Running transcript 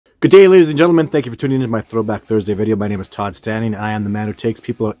Good day, ladies and gentlemen. Thank you for tuning into my Throwback Thursday video. My name is Todd Standing, and I am the man who takes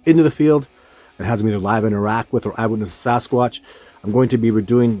people into the field and has them either live interact with or eyewitness a Sasquatch. I'm going to be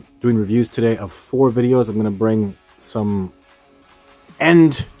doing reviews today of 4 videos. I'm going to bring some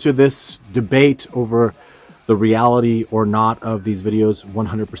end to this debate over the reality or not of these videos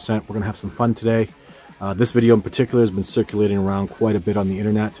 100%. We're going to have some fun today. This video in particular has been circulating around quite a bit on the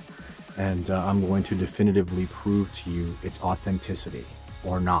internet, and I'm going to definitively prove to you its authenticity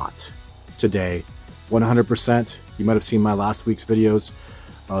or not today 100%. You might have seen my last week's videos,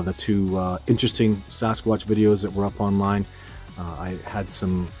 the 2 interesting Sasquatch videos that were up online. I had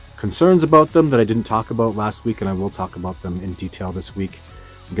some concerns about them that I didn't talk about last week, and I will talk about them in detail this week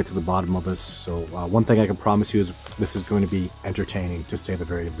and get to the bottom of this. So one thing I can promise you is this is going to be entertaining, to say the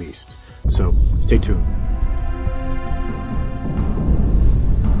very least. So stay tuned.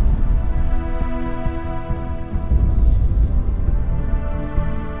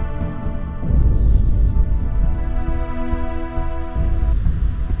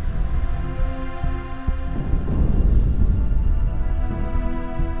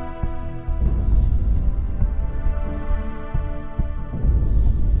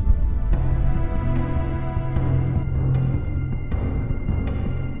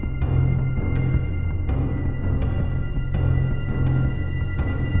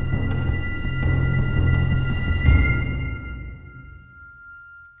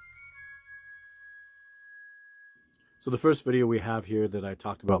 So the first video we have here that I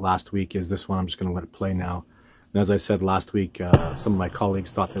talked about last week is this one. I'm just going to let it play now. And as I said last week, some of my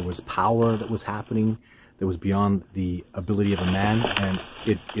colleagues thought there was power that was happening that was beyond the ability of a man, and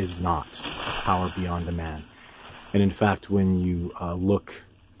it is not power beyond a man. And in fact, when you look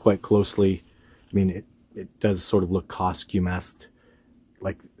quite closely, I mean, it does sort of look costume-esque,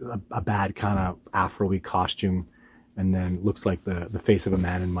 like a bad kind of Afro-y costume, and then looks like the face of a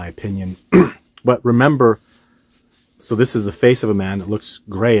man, in my opinion. But remember, so this is the face of a man that looks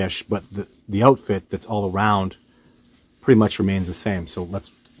grayish, but the outfit that's all around pretty much remains the same. So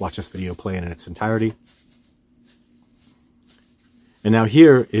let's watch this video play in its entirety. And now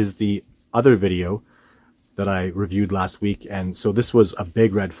here is the other video that I reviewed last week. And so this was a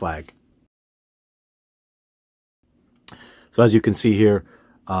big red flag. So as you can see here,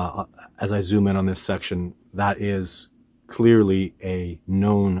 as I zoom in on this section, that is clearly a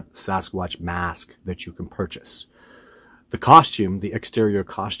known Sasquatch mask that you can purchase. The costume, the exterior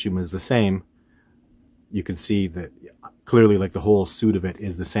costume, is the same. You can see that clearly, like, the whole suit of it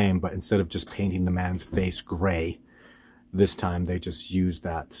is the same, but instead of just painting the man's face gray, this time they just used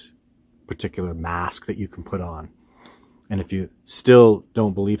that particular mask that you can put on. And if you still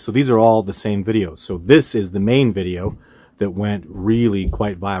don't believe, so these are all the same videos. So this is the main video that went really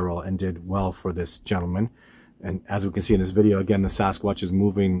quite viral and did well for this gentleman. And as we can see in this video, again, the Sasquatch is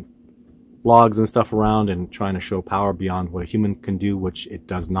moving logs and stuff around and trying to show power beyond what a human can do, which it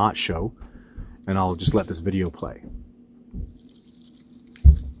does not show. And I'll just let this video play.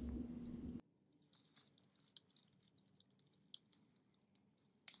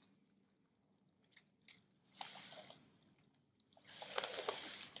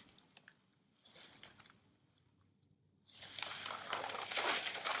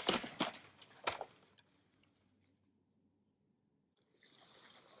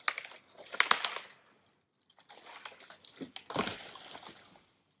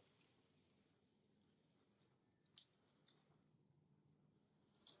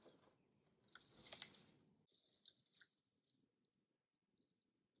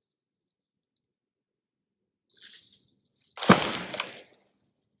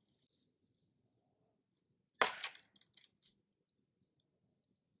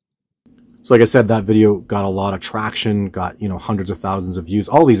 So like I said, that video got a lot of traction, got, you know, hundreds of thousands of views.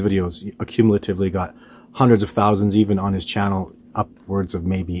 All these videos accumulatively got hundreds of thousands, even on his channel, upwards of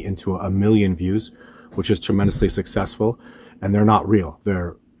maybe into 1 million views, which is tremendously successful. And they're not real.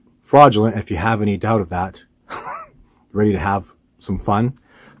 They're fraudulent. If you have any doubt of that, ready to have some fun.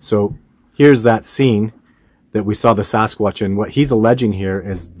 So here's that scene that we saw the Sasquatch in. What he's alleging here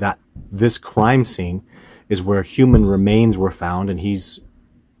is that this crime scene is where human remains were found, and he's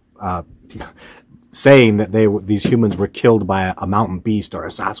saying that these humans were killed by a mountain beast or a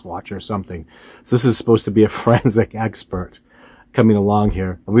Sasquatch or something. So this is supposed to be a forensic expert coming along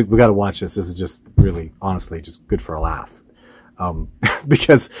here. We got to watch this. This is just really, honestly, just good for a laugh.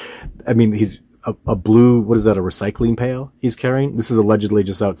 Because, I mean, he's a blue, what is that, a recycling pail he's carrying? This is allegedly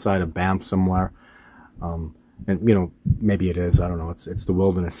just outside of Banff somewhere. And, you know, maybe it is. I don't know. It's the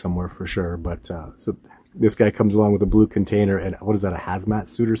wilderness somewhere for sure. But so this guy comes along with a blue container and, what is that, a hazmat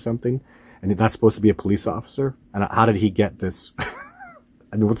suit or something? And that's supposed to be a police officer? And how did he get this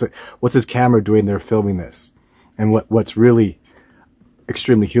I mean, what's his camera doing there filming this? And what's really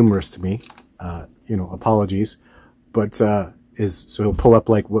extremely humorous to me, you know, apologies, but is, so he'll pull up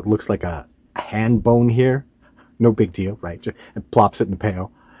like what looks like a hand bone here, no big deal, right? And plops it in the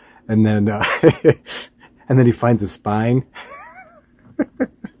pail, and then and then he finds a spine,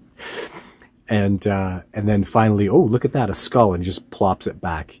 and then finally, oh, look at that, a skull, and he just plops it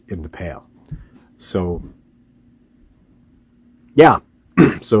back in the pail. So yeah,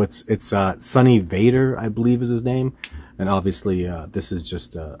 so it's Sonny Vader, I believe is his name. And obviously, this is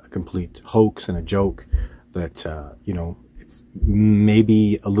just a complete hoax and a joke that, you know, it's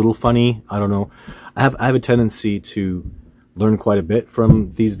maybe a little funny. I don't know. I have a tendency to learn quite a bit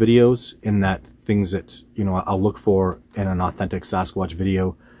from these videos, in that things that, you know, I'll look for in an authentic Sasquatch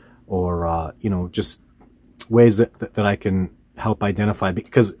video, or, you know, just ways that I can help identify.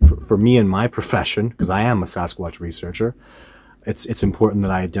 Because for me in my profession, because I am a Sasquatch researcher, it's important that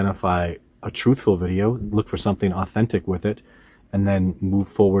I identify a truthful video, look for something authentic with it, and then move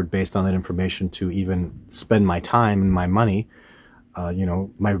forward based on that information to even spend my time and my money, you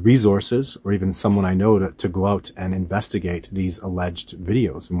know, my resources, or even someone I know to go out and investigate these alleged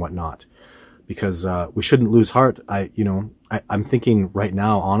videos and whatnot. Because we shouldn't lose heart. I'm thinking right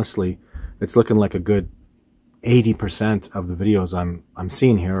now, honestly, it's looking like a good 80% of the videos I'm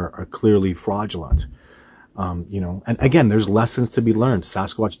seeing here are clearly fraudulent. You know, and again, there's lessons to be learned.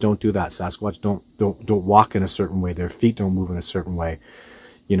 Sasquatch don't do that. Sasquatch don't walk in a certain way. Their feet don't move in a certain way.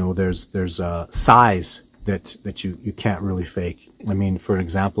 You know, there's size that you can't really fake. I mean, for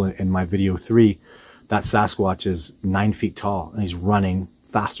example, in my video 3, that Sasquatch is 9 feet tall, and he's running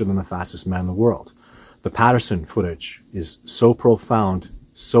faster than the fastest man in the world. The Patterson footage is so profound,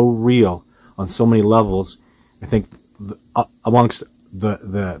 so real on so many levels. I think amongst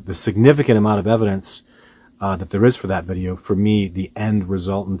the significant amount of evidence that there is for that video, for me, the end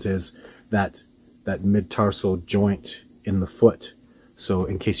resultant is that mid-tarsal joint in the foot. So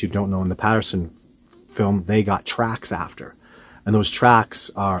in case you don't know, in the Patterson film, they got tracks after. And those tracks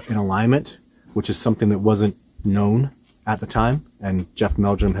are in alignment, which is something that wasn't known at the time. And Jeff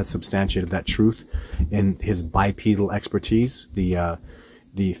Meldrum has substantiated that truth in his bipedal expertise, the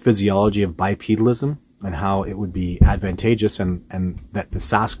physiology of bipedalism, and how it would be advantageous, and that the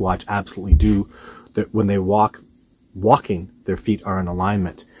Sasquatch absolutely do, that when they walking, their feet are in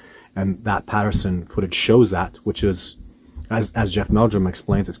alignment. And that Patterson footage shows that, which is, as Jeff Meldrum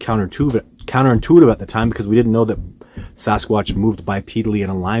explains, it's counterintuitive at the time, because we didn't know that Sasquatch moved bipedally in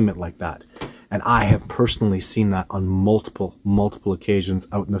alignment like that. And I have personally seen that on multiple occasions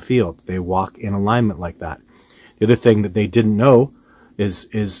out in the field. They walk in alignment like that. The other thing that they didn't know is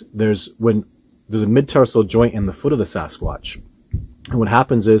there's a mid-tarsal joint in the foot of the Sasquatch. And what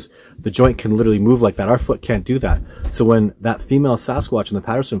happens is the joint can literally move like that. Our foot can't do that. So when that female Sasquatch in the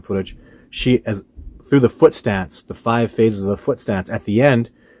Patterson footage, through the foot stance, the 5 phases of the foot stance, at the end,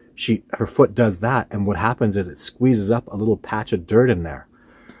 her foot does that. And what happens is it squeezes up a little patch of dirt in there.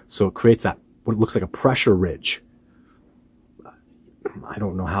 So it creates that, what looks like a pressure ridge. I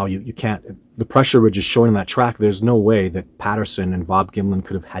don't know how you can't, the pressure ridge is showing that track. There's no way that Patterson and Bob Gimlin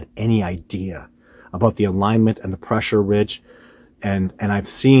could have had any idea about the alignment and the pressure ridge. And I've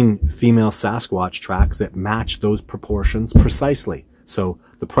seen female Sasquatch tracks that match those proportions precisely. So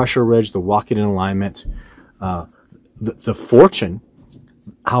the pressure ridge, the walking in alignment, the fortune,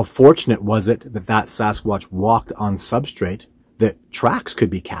 how fortunate was it that Sasquatch walked on substrate that tracks could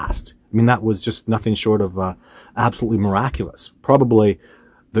be cast? I mean, that was just nothing short of absolutely miraculous. Probably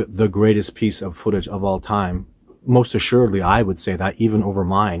the greatest piece of footage of all time. Most assuredly, I would say that, even over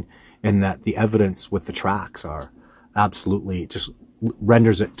mine, in that the evidence with the tracks are absolutely, just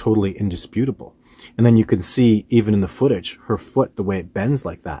renders it totally indisputable. And then you can see, even in the footage, her foot, the way it bends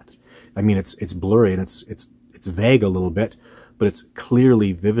like that. I mean, it's blurry and it's vague a little bit, but it's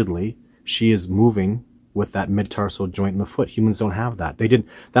clearly, vividly, she is moving with that mid-tarsal joint in the foot. Humans don't have that.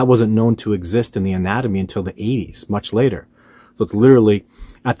 That wasn't known to exist in the anatomy until the 80s, much later. So it's literally,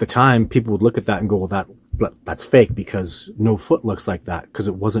 at the time, people would look at that and go, well, that's fake, because no foot looks like that, because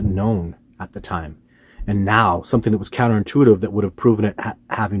it wasn't known at the time. And now, something that was counterintuitive, that would have proven it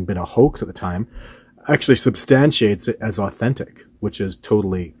having been a hoax at the time, actually substantiates it as authentic, which is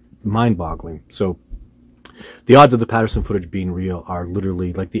totally mind-boggling. So the odds of the Patterson footage being real are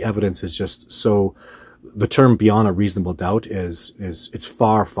literally, like, the evidence is just so, the term beyond a reasonable doubt it's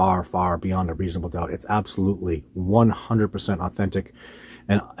far, far, far beyond a reasonable doubt. It's absolutely 100% authentic.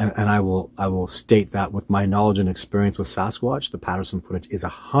 And I will state that with my knowledge and experience with Sasquatch, the Patterson footage is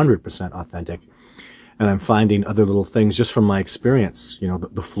 100% authentic. And I'm finding other little things just from my experience, you know,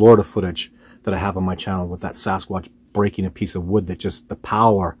 the Florida footage that I have on my channel with that Sasquatch breaking a piece of wood that just, the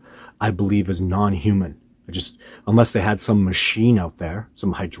power, I believe, is non-human. Unless they had some machine out there,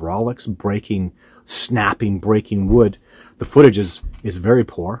 some hydraulics breaking, snapping, breaking wood, the footage is very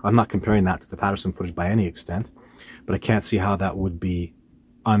poor. I'm not comparing that to the Patterson footage by any extent, but I can't see how that would be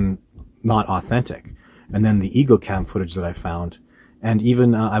not authentic. And then the Eagle Cam footage that I found, and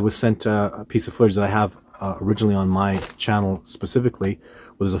even I was sent a piece of footage that I have originally on my channel specifically,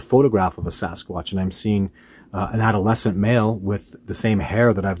 where there's a photograph of a Sasquatch, and I'm seeing an adolescent male with the same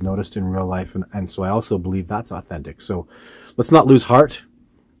hair that I've noticed in real life, and so I also believe that's authentic. So let's not lose heart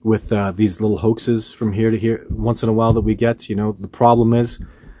with these little hoaxes from here to here once in a while that we get. You know, the problem is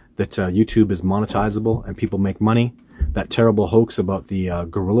that YouTube is monetizable and people make money. That terrible hoax about the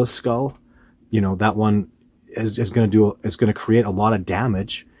gorilla skull, you know, that one is going to create a lot of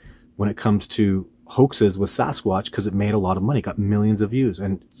damage when it comes to hoaxes with Sasquatch, because it made a lot of money, got millions of views.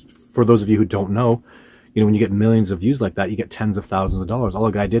 And for those of you who don't know, you know, when you get millions of views like that, you get tens of thousands of dollars. All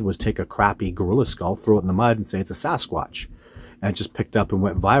a guy did was take a crappy gorilla skull, throw it in the mud, and say it's a Sasquatch. And it just picked up and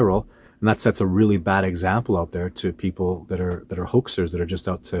went viral. And that sets a really bad example out there to people that are hoaxers, that are just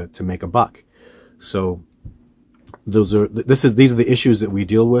out to make a buck. So these are the issues that we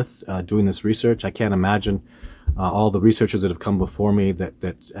deal with doing this research. I can't imagine all the researchers that have come before me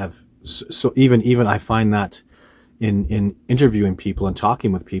that have, so even I find that in interviewing people and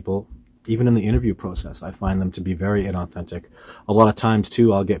talking with people, even in the interview process, I find them to be very inauthentic. A lot of times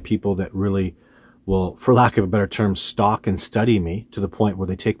too, I'll get people that really will, for lack of a better term, stalk and study me to the point where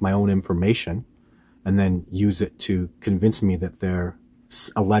they take my own information and then use it to convince me that their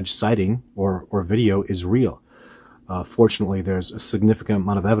alleged sighting or video is real. Fortunately, there's a significant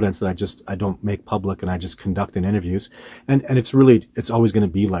amount of evidence that I don't make public, and I just conduct in interviews. And it's always going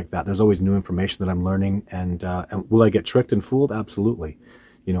to be like that. There's always new information that I'm learning, and will I get tricked and fooled? Absolutely.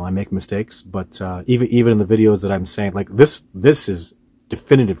 You know, I make mistakes, but even in the videos that I'm saying, like this is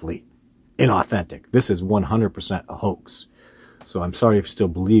definitively inauthentic. This is 100% a hoax. So I'm sorry if you still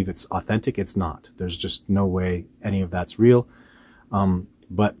believe it's authentic. It's not. There's just no way any of that's real.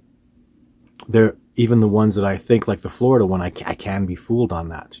 But even the ones that I think, like the Florida one, I can be fooled on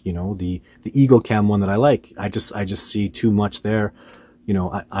that. You know, the Eagle Cam one that I like, I just see too much there. You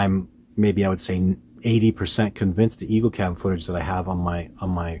know, I'm maybe I would say 80% convinced the Eagle Cam footage that I have on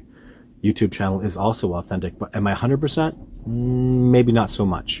my YouTube channel is also authentic. But am I 100%? Maybe not so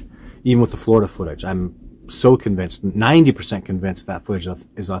much. Even with the Florida footage, I'm so convinced, 90% convinced that footage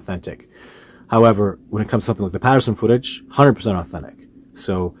is authentic. However, when it comes to something like the Patterson footage, 100% authentic.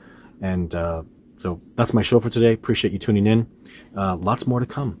 So that's my show for today. Appreciate you tuning in. Lots more to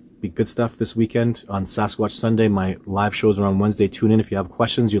come. Be good stuff this weekend on Sasquatch Sunday. My live shows are on Wednesday. Tune in if you have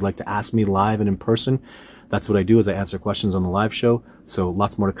questions you'd like to ask me live and in person. That's what I do, is I answer questions on the live show. So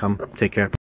lots more to come. Take care.